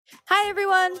Hi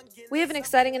everyone! We have an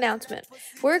exciting announcement.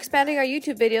 We're expanding our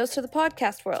YouTube videos to the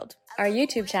podcast world. Our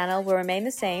YouTube channel will remain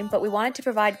the same, but we wanted to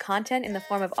provide content in the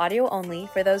form of audio only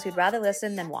for those who'd rather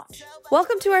listen than watch.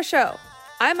 Welcome to our show.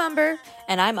 I'm Umber.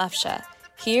 And I'm Afsha.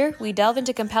 Here, we delve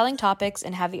into compelling topics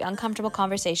and have the uncomfortable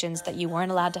conversations that you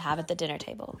weren't allowed to have at the dinner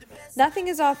table. Nothing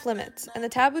is off limits, and the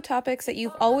taboo topics that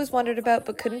you've always wondered about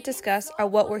but couldn't discuss are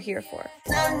what we're here for.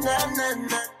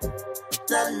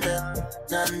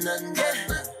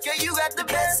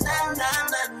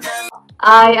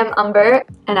 I am Umber.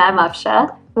 And I'm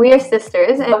Afsha. We are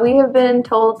sisters, and we have been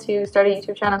told to start a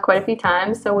YouTube channel quite a few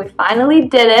times, so we finally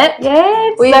did it.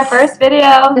 Yay! It's our first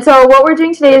video. So what we're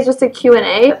doing today is just a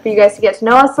Q&A for you guys to get to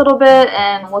know us a little bit,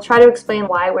 and we'll try to explain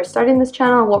why we're starting this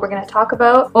channel and what we're going to talk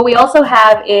about. What we also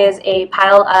have is a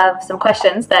pile of some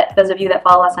questions that those of you that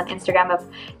follow us on Instagram have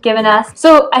given us.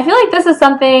 So I feel like this is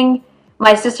something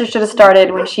my sister should have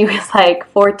started when she was like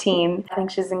 14. I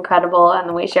think she's incredible, and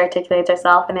the way she articulates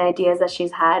herself and the ideas that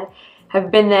she's had have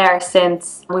been there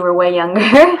since we were way younger.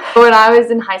 When I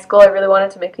was in high school, I really wanted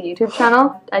to make a YouTube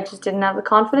channel. I just didn't have the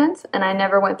confidence, and I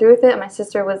never went through with it. And my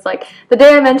sister was like, the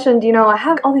day I mentioned, I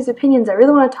have all these opinions, I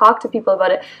really want to talk to people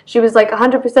about it, she was like,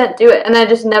 100% do it. And I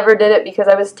just never did it because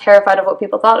I was terrified of what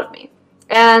people thought of me.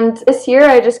 And this year,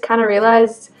 I just kind of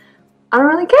realized I don't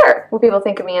really care what people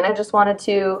think of me, and I just wanted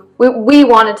to, we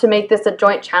wanted to make this a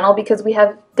joint channel because we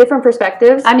have different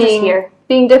perspectives. I'm just here.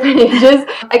 Being different ages.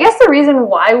 I guess the reason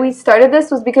why we started this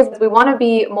was because we want to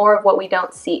be more of what we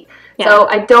don't see. Yeah. So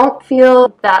I don't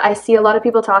feel that I see a lot of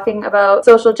people talking about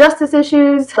social justice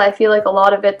issues. I feel like a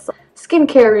lot of it's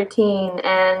skincare routine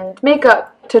and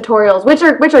makeup tutorials, which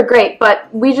are great,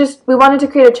 but we wanted to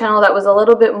create a channel that was a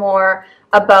little bit more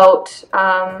about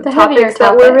topics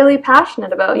that we're really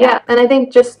passionate about. Yeah. And I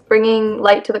think just bringing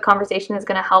light to the conversation is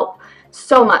going to help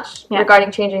so much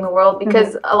regarding changing the world,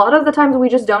 because a lot of the times we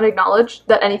just don't acknowledge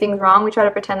that anything's wrong. We try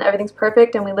to pretend that everything's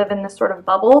perfect, and we live in this sort of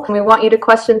bubble, and we want you to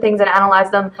question things and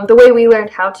analyze them the way we learned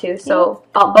how to. So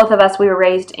both of us, we were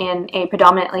raised in a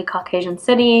predominantly Caucasian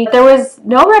city. There was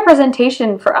no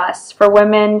representation for us, for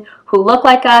women who look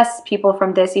like us, people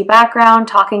from Desi background,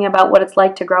 talking about what it's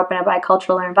like to grow up in a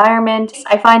bicultural environment.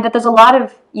 I find that there's a lot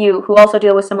of you who also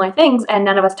deal with similar things, and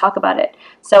none of us talk about it.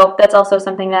 So that's also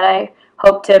something that I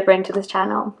hope to bring to this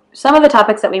channel. Some of the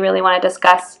topics that we really want to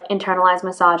discuss: internalized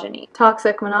misogyny,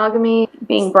 toxic monogamy,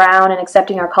 being brown and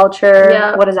accepting our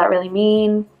culture. What does that really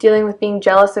mean? Dealing with being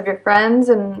jealous of your friends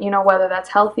and, whether that's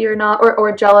healthy or not,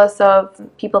 or jealous of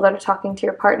people that are talking to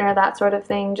your partner, that sort of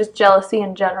thing, just jealousy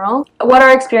in general. What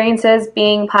our experiences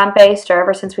being plant-based or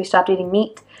ever since we stopped eating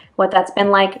meat, what that's been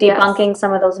like, debunking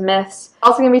some of those myths.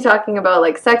 Also going to be talking about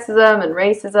like sexism and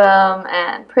racism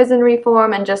and prison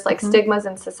reform and just like stigmas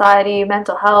in society,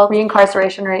 mental health,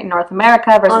 reincarceration rate in North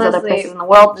America versus other places in the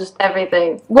world, just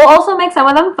everything. We'll also make some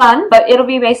of them fun, but it'll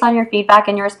be based on your feedback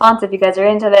and your response. If you guys are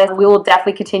into this, we will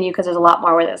definitely continue because there's a lot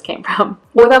more where this came from.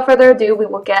 Without further ado, we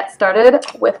will get started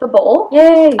with the bowl.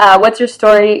 Yay! What's your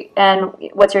story and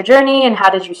what's your journey and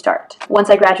how did you start? Once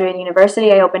I graduated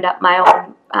university, I opened up my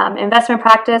own investment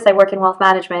practice. I work in wealth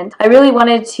management. I really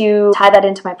wanted to tie that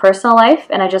into my personal life,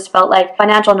 and I just felt like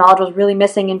financial knowledge was really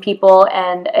missing in people,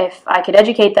 and if I could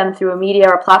educate them through a media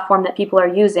or a platform that people are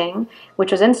using,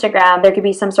 which was Instagram, there could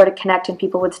be some sort of connect and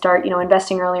people would start,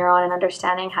 investing earlier on and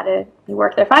understanding how to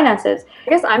work their finances.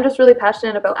 I guess I'm just really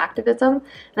passionate about activism,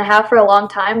 and I have for a long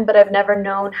time, but I've never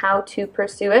known how to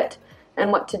pursue it and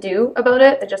what to do about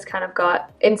it. I just kind of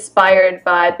got inspired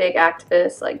by big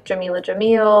activists like Jamila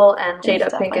Jamil and Jada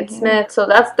Pinkett Smith. So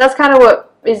that's kind of what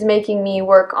is making me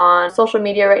work on social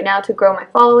media right now to grow my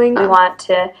following. We want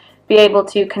to be able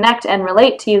to connect and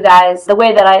relate to you guys the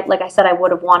way that I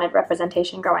would have wanted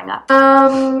representation growing up.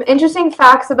 Interesting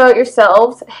facts about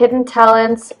yourselves, hidden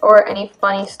talents, or any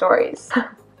funny stories.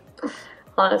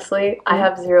 Honestly, I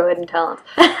have zero hidden talent.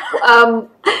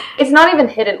 It's not even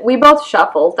hidden. We both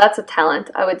shuffle. That's a talent,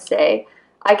 I would say.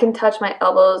 I can touch my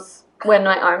elbows when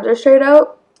my arms are straight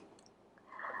out,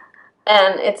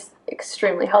 and it's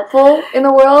extremely helpful in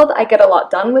the world. I get a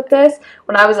lot done with this.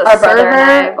 When I was a server, brother and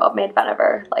I have both made fun of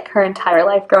her like her entire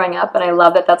life growing up, and I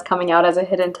love that that's coming out as a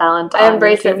hidden talent. I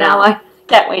embrace it now. I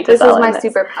can't wait to This is my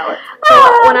superpower.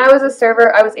 So when I was a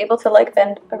server, I was able to like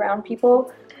bend around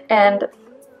people and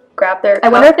grab their. I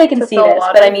wonder if they can see this,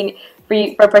 but I mean,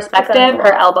 for perspective,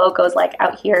 her elbow goes like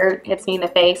out here, hits me in the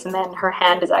face, and then her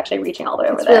hand is actually reaching all the way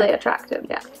over there. It's really attractive,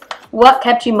 yeah. What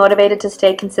kept you motivated to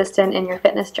stay consistent in your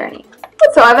fitness journey?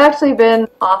 So I've actually been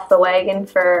off the wagon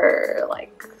for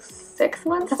like 6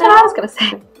 months. That's what I was gonna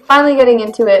say. Finally getting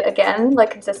into it again,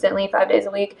 like consistently 5 days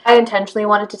a week. I intentionally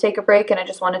wanted to take a break, and I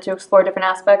just wanted to explore different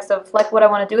aspects of like what I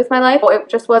want to do with my life. It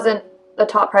just wasn't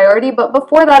the top priority, but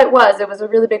before that it was a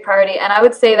really big priority. And I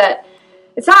would say that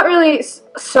it's not really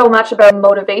so much about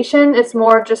motivation, it's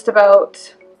more just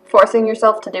about forcing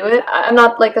yourself to do it. I'm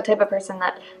not like the type of person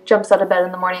that jumps out of bed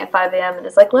in the morning at 5 a.m. and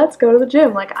is like, let's go to the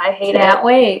gym. Like, I hate it. Can't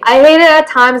wait. I hate it at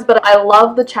times, but I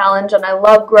love the challenge and I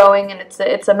love growing, and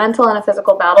it's a mental and a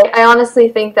physical battle. I honestly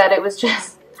think that it was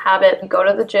just habit. You go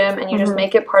to the gym and you just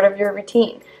make it part of your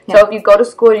routine. Yeah. So if you go to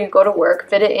school or you go to work,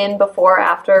 fit it in before or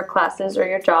after classes or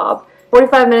your job.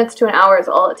 45 minutes to an hour is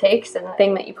all it takes. And the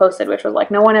thing that you posted, which was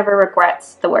like, no one ever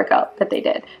regrets the workout that they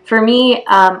did. For me,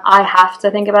 I have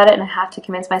to think about it, and I have to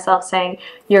convince myself saying,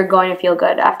 you're going to feel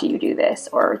good after you do this,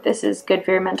 or this is good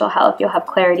for your mental health. You'll have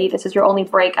clarity. This is your only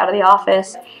break out of the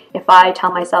office. If I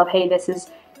tell myself, hey, this is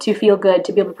to feel good,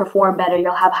 to be able to perform better,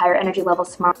 you'll have higher energy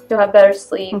levels tomorrow. You'll have better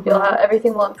sleep, you'll have,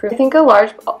 everything will improve. I think a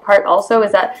large part also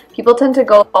is that people tend to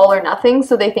go all or nothing,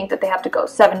 so they think that they have to go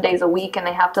 7 days a week and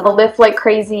they have to lift like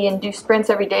crazy and do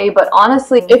sprints every day. But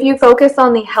honestly, if you focus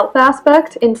on the health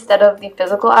aspect instead of the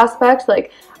physical aspect,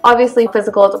 like obviously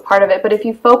physical is a part of it, but if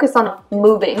you focus on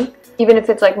moving, even if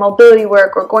it's like mobility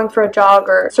work or going for a jog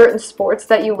or certain sports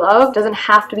that you love, it doesn't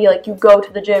have to be like you go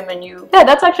to the gym and you... Yeah,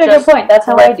 that's actually a good point. That's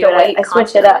how I do it. I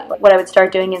switch it up. What I would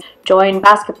start doing is join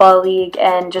basketball league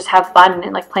and just have fun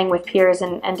and like playing with peers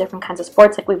and different kinds of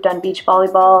sports. Like we've done beach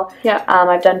volleyball. Yeah.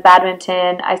 I've done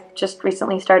badminton. I just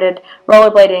recently started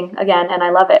rollerblading again, and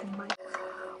I love it.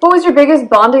 What was your biggest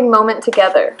bonding moment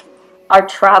together? Our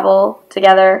travel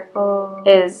together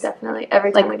is definitely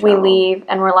every time like we leave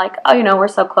and we're like, oh, you know, we're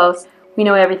so close. We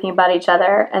know everything about each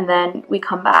other, and then we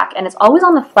come back, and it's always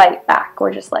on the flight back.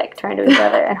 We're just like turning to each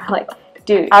other, and we're like,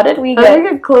 dude, how did we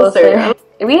get closer?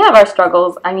 We have our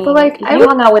struggles. I mean, like, if you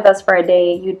hung out with us for a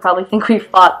day, you'd probably think we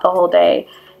fought the whole day.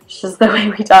 It's just the way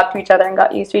we talked to each other and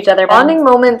got used to each other. Bonding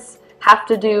moments have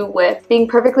to do with being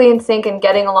perfectly in sync and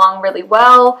getting along really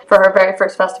well. For her very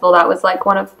first festival, that was like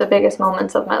one of the biggest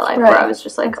moments of my life, where I was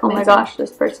just like, oh my gosh,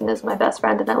 this person is my best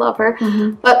friend and I love her.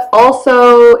 But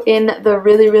also in the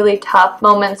really, really tough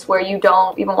moments where you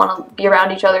don't even want to be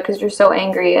around each other because you're so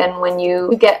angry, and when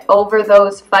you get over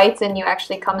those fights and you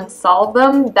actually come and solve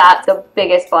them, that's the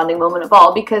biggest bonding moment of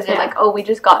all, because you're like, oh, we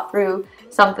just got through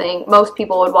something most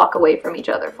people would walk away from each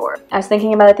other for. I was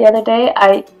thinking about it the other day.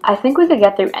 I think we could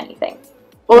get through anything.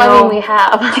 Well, I mean, we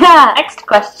have. Yeah, next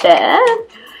question.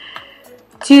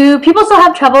 Do people still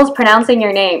have troubles pronouncing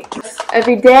your name?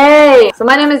 Every day. So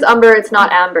my name is Umber, it's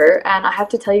not Amber, and I have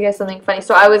to tell you guys something funny.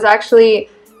 So I was actually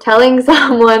telling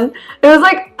someone, it was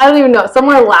like, I don't even know,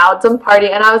 somewhere loud, some party,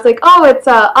 and I was like, oh, it's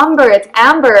Umber, it's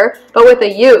Amber, but with a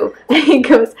U. And he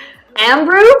goes,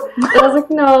 Ambrew? And I was like,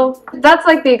 no. That's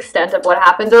like the extent of what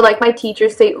happens. Or like my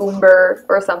teachers say Umber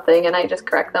or something and I just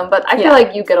correct them. But I feel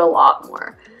like you get a lot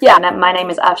more. Yeah, my name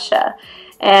is Afsha.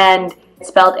 And it's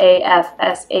spelled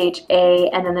A-F-S-H-A,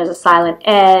 and then there's a silent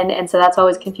N, and so that's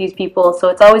always confused people. So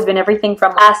it's always been everything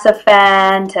from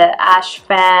Asafan to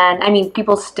Ashfan. I mean,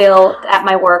 people still at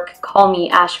my work call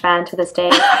me Ashfan to this day.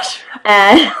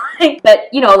 And like,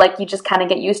 but you know, like you just kind of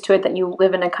get used to it that you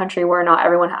live in a country where not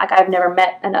everyone. Like I've never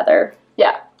met another.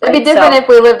 Yeah, it'd be different if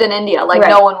we lived in India. Like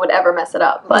no one would ever mess it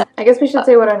up. But I guess we should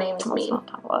say what our names mean. Let's not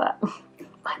talk about that.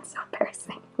 That's so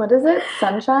embarrassing. What is it?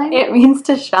 Sunshine? It means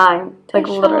to shine. Like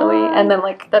literally. And then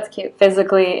like that's cute.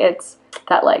 Physically it's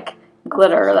that like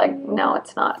glitter. Like no,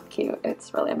 it's not cute.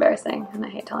 It's really embarrassing and I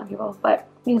hate telling people. But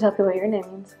you can tell people what your name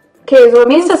means. Okay, so it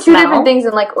means two different things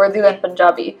in like Urdu and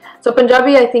Punjabi. So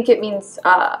Punjabi, I think it means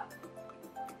oh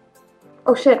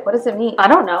shit, what does it mean? I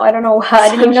don't know. I don't know why. I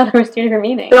didn't even know there was two different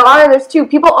meanings. There's two.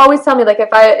 People always tell me like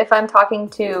if I'm talking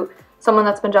to someone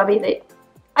that's Punjabi,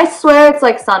 I swear it's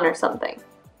like sun or something.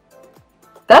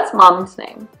 That's mom's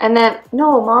name. And then,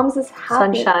 no, mom's is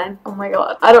happy. Sunshine. Oh my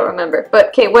god, I don't remember. But,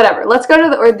 okay, whatever. Let's go to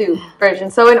the Urdu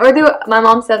version. So in Urdu, my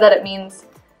mom said that it means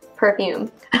perfume.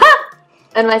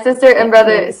 And my sister and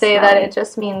brother say that it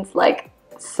just means, like,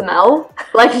 smell.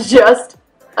 Like, just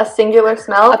a singular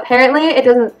smell. Apparently, it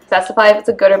doesn't specify if it's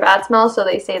a good or bad smell, so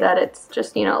they say that it's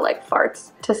just, you know, like,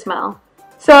 farts to smell.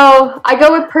 So, I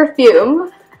go with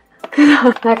perfume.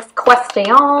 Next question.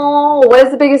 What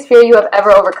is the biggest fear you have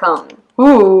ever overcome?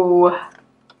 Ooh.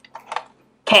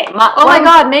 Okay. Oh my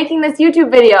god, making this YouTube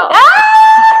video.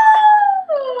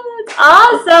 It's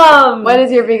awesome. What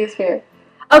is your biggest fear?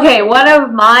 Okay, one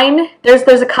of mine, there's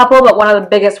a couple, but one of the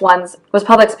biggest ones was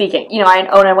public speaking. You know, I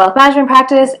own a wealth management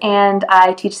practice and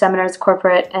I teach seminars,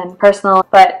 corporate and personal.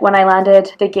 But when I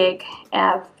landed the gig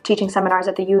of teaching seminars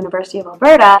at the University of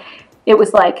Alberta, it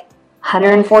was like,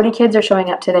 140 kids are showing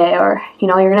up today, or, you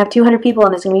know, you're going to have 200 people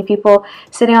and there's going to be people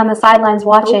sitting on the sidelines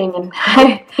watching. And,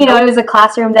 you know, it was a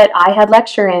classroom that I had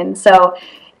lecture in. So,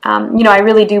 you know, I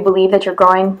really do believe that you're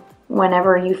growing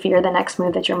whenever you fear the next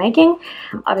move that you're making,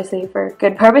 obviously for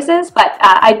good purposes. But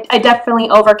I definitely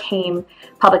overcame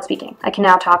public speaking. I can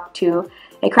now talk to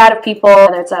a crowd of people,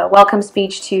 whether it's a welcome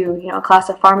speech to a class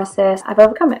of pharmacists. I've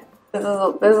overcome it. This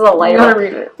is a layer. You gotta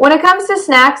read it. When it comes to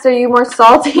snacks, are you more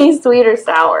salty, sweet, or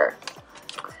sour?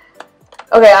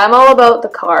 Okay, I'm all about the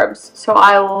carbs. So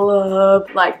I love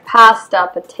like pasta,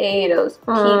 potatoes,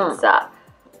 pizza,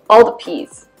 all the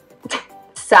peas.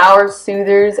 Sour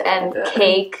soothers and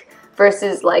cake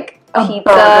versus like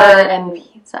pizza and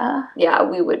pizza. Yeah,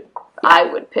 I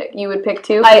would pick. You would pick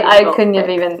too? I couldn't have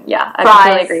even, I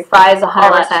completely agree. Fries, 100%.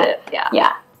 All that shit.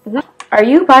 Yeah. Mm-hmm. Are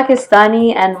you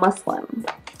Pakistani and Muslim?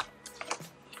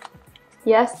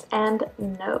 Yes and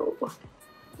no.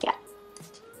 Yeah.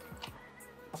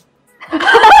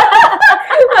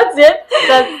 That's it.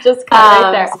 That's just kind of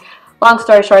right there. Long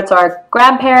story short, so our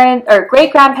grandparents or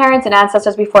great-grandparents and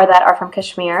ancestors before that are from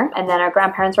Kashmir, and then our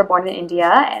grandparents were born in India,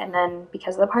 and then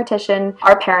because of the partition,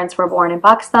 our parents were born in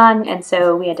Pakistan, and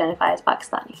so we identify as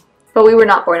Pakistani. But we were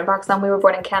not born in Pakistan. We were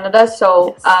born in Canada,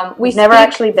 so yes. We've never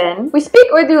actually been. We speak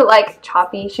Urdu like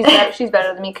choppy. She's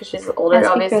better than me because she's older,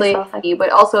 obviously. But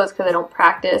also it's because I don't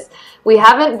practice. We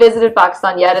haven't visited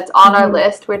Pakistan yet. It's on our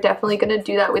list. We're definitely going to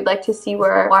do that. We'd like to see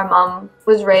where our mom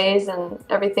was raised and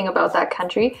everything about that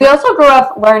country. We also grew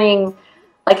up learning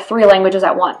like 3 languages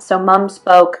at once. So mom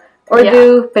spoke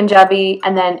Urdu, Punjabi,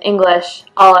 and then English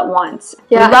all at once.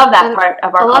 Yeah, we love that part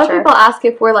of our culture. A lot of people ask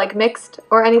if we're like mixed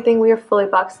or anything. We are fully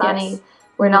Pakistani. Yes.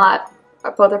 We're not,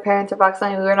 both our parents are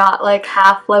Pakistani. We're not like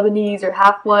half Lebanese or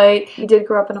half white. We did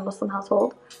grow up in a Muslim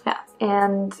household. Yeah.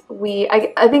 And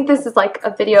I think this is like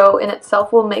a video in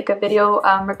itself. We'll make a video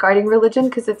regarding religion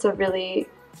because it's a really,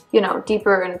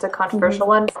 deeper and it's a controversial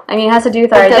one. I mean, it has to do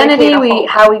with our identity,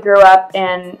 how we grew up,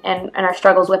 and our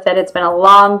struggles with it. It's been a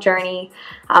long journey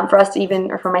for us to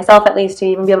even, or for myself at least, to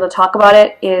even be able to talk about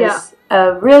it is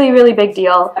a really, really big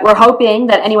deal. We're hoping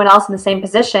that anyone else in the same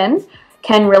position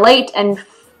can relate and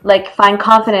find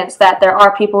confidence that there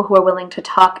are people who are willing to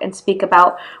talk and speak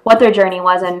about what their journey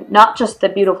was, and not just the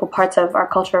beautiful parts of our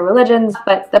culture or religions,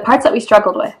 but the parts that we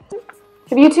struggled with.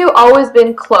 Have you two always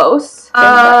been close?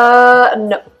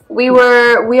 No. We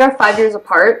are 5 years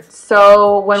apart,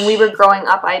 so when we were growing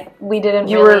up, we didn't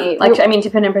really... to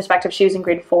put it in perspective, she was in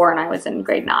grade 4 and I was in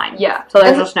grade 9. Yeah. So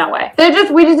there's just no way.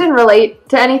 We just didn't relate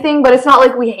to anything, but it's not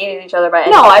like we hated each other by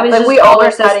anything. No, I was just we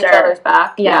always had each other's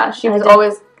back. Yeah. She was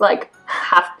always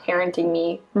half parenting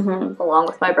me along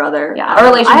with my brother. Yeah. Our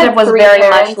relationship was very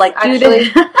much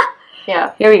actually.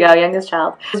 Yeah. Here we go, youngest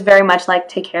child. It was very much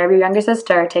take care of your younger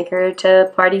sister, take her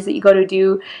to parties that you go to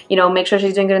do, make sure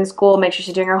she's doing good in school, make sure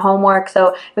she's doing her homework. So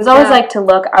it was always to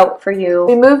look out for you.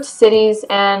 We moved cities,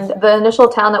 and the initial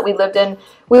town that we lived in,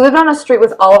 we lived on a street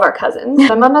with all of our cousins.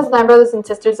 My mom has 9 brothers and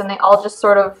sisters, and they all just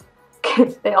sort of,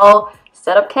 they all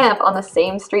set up camp on the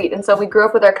same street. And so we grew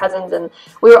up with our cousins, and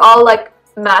we were all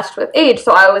matched with age,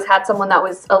 so I always had someone that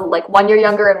was 1 year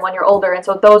younger and 1 year older, and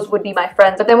so those would be my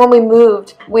friends. But then when we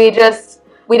moved, we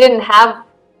didn't have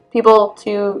people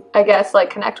to, I guess,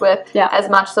 connect with as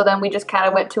much, so then we just kind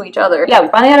of went to each other. Yeah, we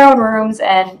finally had our own rooms,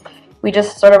 and we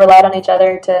just sort of relied on each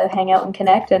other to hang out and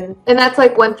connect. And that's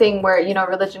one thing where,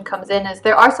 religion comes in, is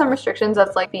there are some restrictions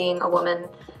that's being a woman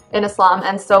in Islam,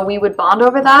 and so we would bond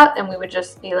over that, and we would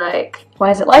just be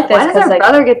why is it like this? Why does our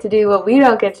brother get to do what we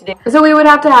don't get to do? So we would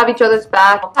have to have each other's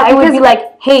back. I would be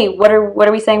hey, what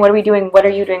are we saying? What are we doing? What are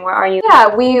you doing? Where are you?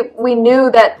 Yeah, we knew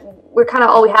that we're kind of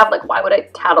all we have, why would I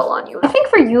tattle on you? I think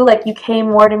for you, you came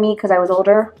more to me because I was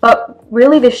older, but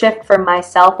really the shift for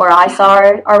myself, where I saw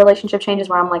our relationship changes,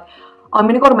 where I'm I'm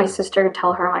going to go to my sister and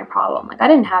tell her my problem. I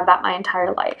didn't have that my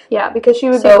entire life. Yeah, because she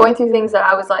would be going through things that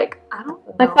I was I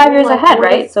don't know. 5 years ahead,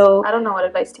 right? So I don't know what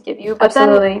advice to give you. But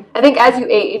absolutely. Then I think as you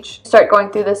age, start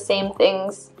going through the same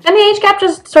things. And the age gap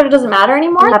just sort of doesn't matter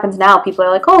anymore. It happens now. People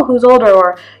are oh, who's older?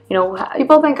 Or,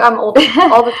 people think I'm old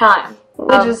all the time.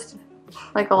 Just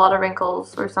a lot of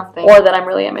wrinkles or something. Or that I'm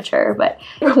really immature, but...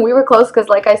 We were close because,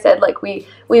 I said,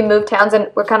 we moved towns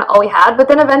and we're kind of all we had, but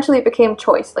then eventually it became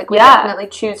choice. We definitely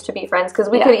choose to be friends because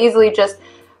we could easily just...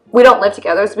 We don't live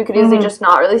together, so we could easily just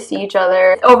not really see each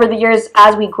other. Over the years,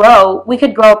 as we grow, we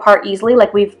could grow apart easily.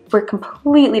 We're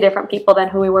completely different people than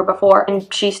who we were before.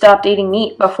 And she stopped eating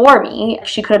meat before me.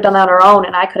 She could have done that on her own,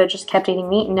 and I could have just kept eating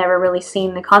meat and never really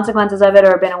seen the consequences of it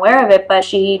or been aware of it, but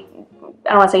she...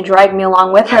 I don't want to say dragged me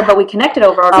along with her, but we connected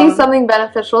over it. See something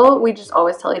beneficial, we just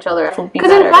always tell each other.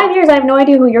 Because in 5 years, I have no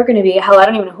idea who you're going to be. Hell, I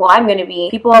don't even know who I'm going to be.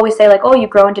 People always say, oh, you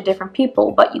grow into different people,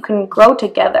 but you can grow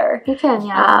together. You can,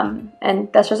 yeah.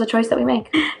 And that's just a choice that we make.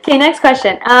 Okay, next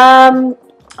question. On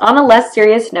a less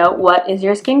serious note, what is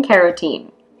your skincare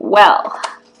routine? Well,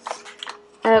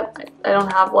 I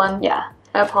don't have one. Yeah.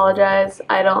 I apologize.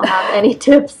 I don't have any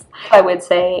tips. I would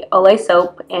say Olay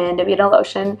soap and Aveeno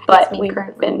lotion, but we've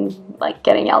currently been like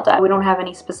getting yelled at. We don't have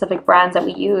any specific brands that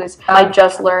we use. I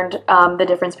just learned the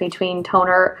difference between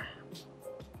toner,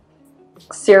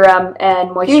 serum,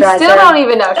 and moisturizer. You still don't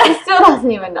even know. She still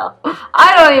doesn't even know.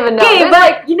 I don't even know. Okay, There's but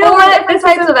like you know 4 what? different This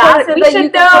types is of acid important. We that you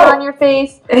should can put know. on your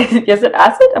face. Is it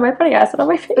acid? Am I putting acid on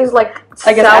my face? There's like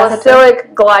I guess salicylic,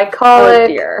 Oh glycolic.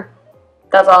 dear.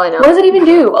 That's all I know. What does it even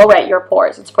do? Oh, right, your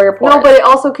pores. It's for your pores. No, but it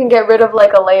also can get rid of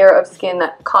like a layer of skin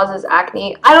that causes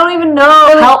acne. I don't even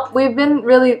know. Help. We've been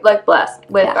really like blessed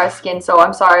with Yeah. our skin, so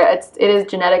I'm sorry. It is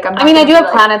genetic. I mean, I do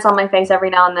have planets on my face every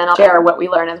now and then. I'll share what we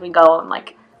learn as we go and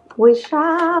like. What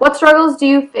struggles do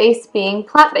you face being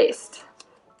plant-based?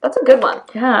 That's a good one.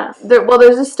 Yeah.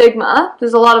 There's a stigma.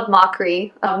 There's a lot of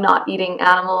mockery of not eating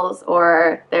animals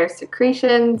or their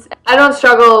secretions. I don't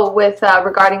struggle with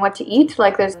regarding what to eat.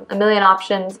 Like, there's a million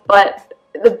options, but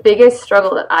the biggest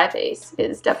struggle that I face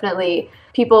is definitely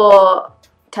people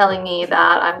telling me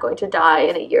that I'm going to die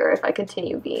in a year if I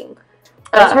continue being.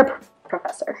 That's her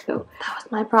professor. Who? That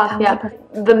was my prof. Yeah.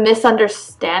 The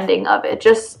misunderstanding of it,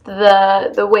 just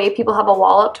the way people have a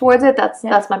wall up towards it. That's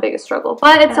my biggest struggle.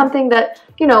 But it's something that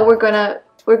we're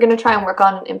gonna try and work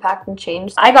on and impact and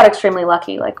change. I got extremely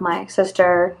lucky. Like my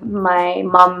sister, my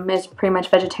mom is pretty much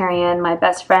vegetarian. My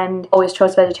best friend always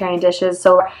chose vegetarian dishes.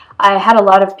 So I had a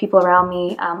lot of people around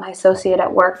me. My associate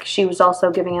at work, she was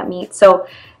also giving up meat. So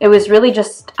it was really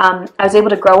just, I was able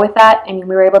to grow with that. I mean,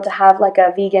 we were able to have like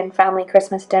a vegan family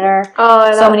Christmas dinner.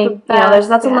 Oh, so many,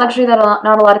 that's a luxury that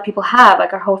not a lot of people have.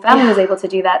 Like our whole family was able to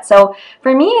do that. So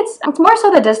for me, it's more so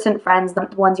the distant friends, the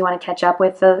ones you want to catch up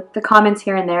with. The comments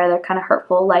here and there, they're kind of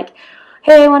hurtful. Like,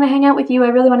 hey, I want to hang out with you. I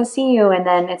really want to see you. And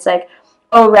then it's like,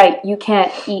 oh, right, you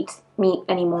can't eat meat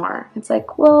anymore. It's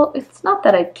like, well, it's not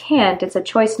that I can't. It's a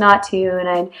choice not to. And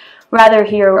I'd rather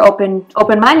hear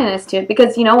open-mindedness to it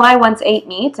because, I once ate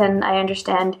meat and I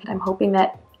understand. I'm hoping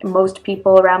that most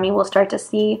people around me will start to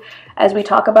see as we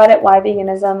talk about it why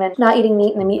veganism and not eating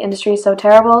meat in the meat industry is so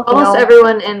terrible. Almost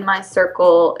everyone in my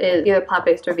circle is either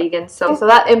plant-based or vegan, so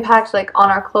that impacts like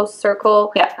on our close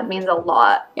circle. Yeah, that means a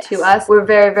lot to us. We're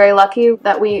very, very lucky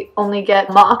that we only get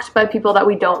mocked by people that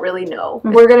we don't really know.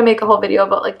 Mm-hmm. We're gonna make a whole video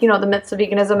about like the myths of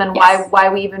veganism and why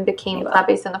we even became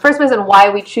plant-based in the first place and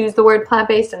why we choose the word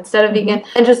plant-based instead of vegan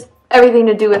and just everything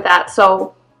to do with that.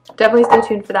 So definitely stay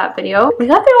tuned for that video. We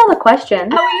got through all the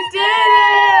questions. Oh, we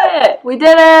did it! We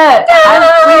did it!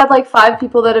 We had like 5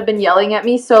 people that have been yelling at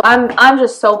me, so I'm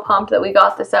just so pumped that we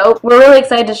got this out. We're really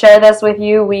excited to share this with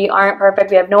you. We aren't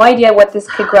perfect. We have no idea what this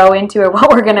could grow into or what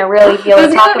we're going to really be able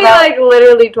to talk about. There's going to be like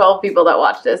literally 12 people that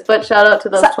watch this, but shout out to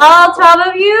those 12 all 12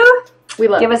 of you. We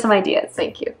love Give us some ideas.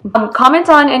 Thank you. Comment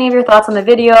on any of your thoughts on the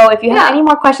video. If you have any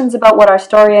more questions about what our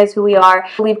story is, who we are,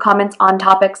 leave comments on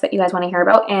topics that you guys want to hear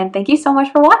about. And thank you so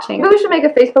much for watching. Maybe we should make a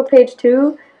Facebook page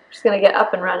too. Just going to get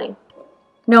up and running.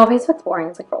 No, Facebook's boring.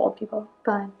 It's like for old people.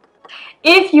 Fine.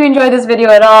 If you enjoyed this video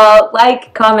at all,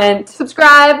 like, comment,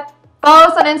 subscribe, follow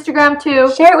us on Instagram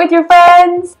too. Share it with your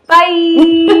friends.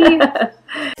 Bye.